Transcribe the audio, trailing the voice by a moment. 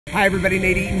Hi everybody,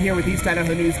 Nate Eaton here with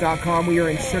EastIdahoNews.com. We are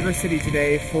in Sugar City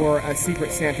today for a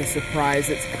Secret Santa surprise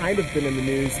that's kind of been in the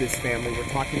news, this family. We're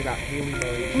talking about Hailey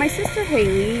Murray. My sister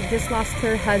Hailey just lost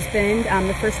her husband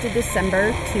the 1st of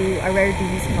December to a rare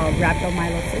disease called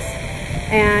Rhabdomyolysis.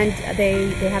 And they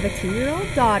have a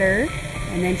 2-year-old daughter,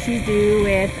 and then she's due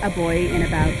with a boy in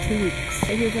about 2 weeks.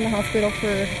 He was in the hospital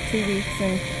for 2 weeks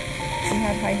and we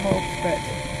had high hopes, but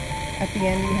at the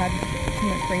end we had too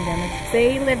much brain damage.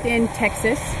 They lived in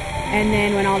Texas, and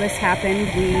then when all this happened,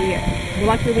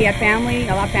 luckily we had family,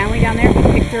 a lot of family down there.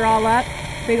 We picked her all up,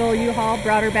 big old U-Haul,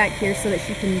 brought her back here so that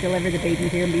she can deliver the baby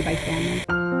here and be by family.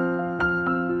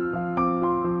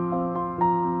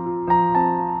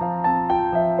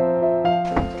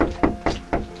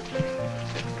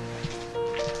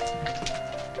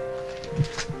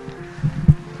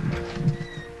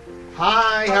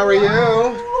 Hi, how are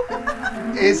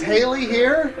you? Is Hailey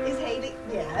here? Is Hailey?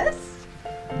 Yes.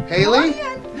 Hailey?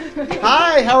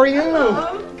 Hi, how are you?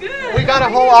 Oh, good. We got a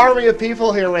whole army of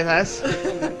people here with us.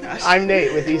 Oh my gosh. I'm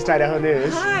Nate with East Idaho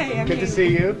News. Hi, I'm Good to Hailey. see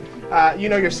you. You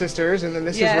know your sisters, and then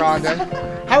this Yes. is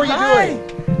Rhonda. How are you Hi.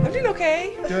 doing? I'm doing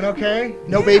okay. Doing okay?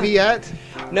 No baby yet?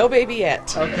 No baby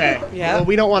yet. Okay. Yeah. Well,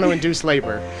 we don't want to induce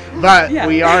labor, but Yeah.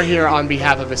 we are here on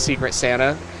behalf of a Secret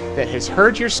Santa that has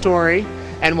heard your story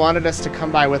and wanted us to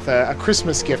come by with a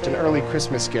Christmas gift, an early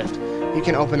Christmas gift. You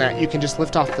can open that. You can just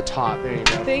lift off the top. There you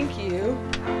go. Thank you.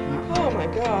 Oh my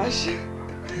gosh.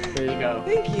 There you go.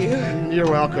 Thank you. You're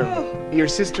welcome. Oh. Your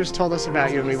sisters told us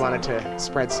about you, and we wanted to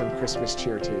spread some Christmas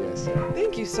cheer to you. So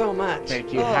Thank you so much.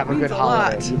 thank you. Oh, Have a it good means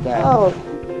holiday. lot. You bet. Oh,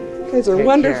 you guys are Take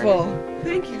wonderful.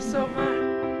 Thank you so much.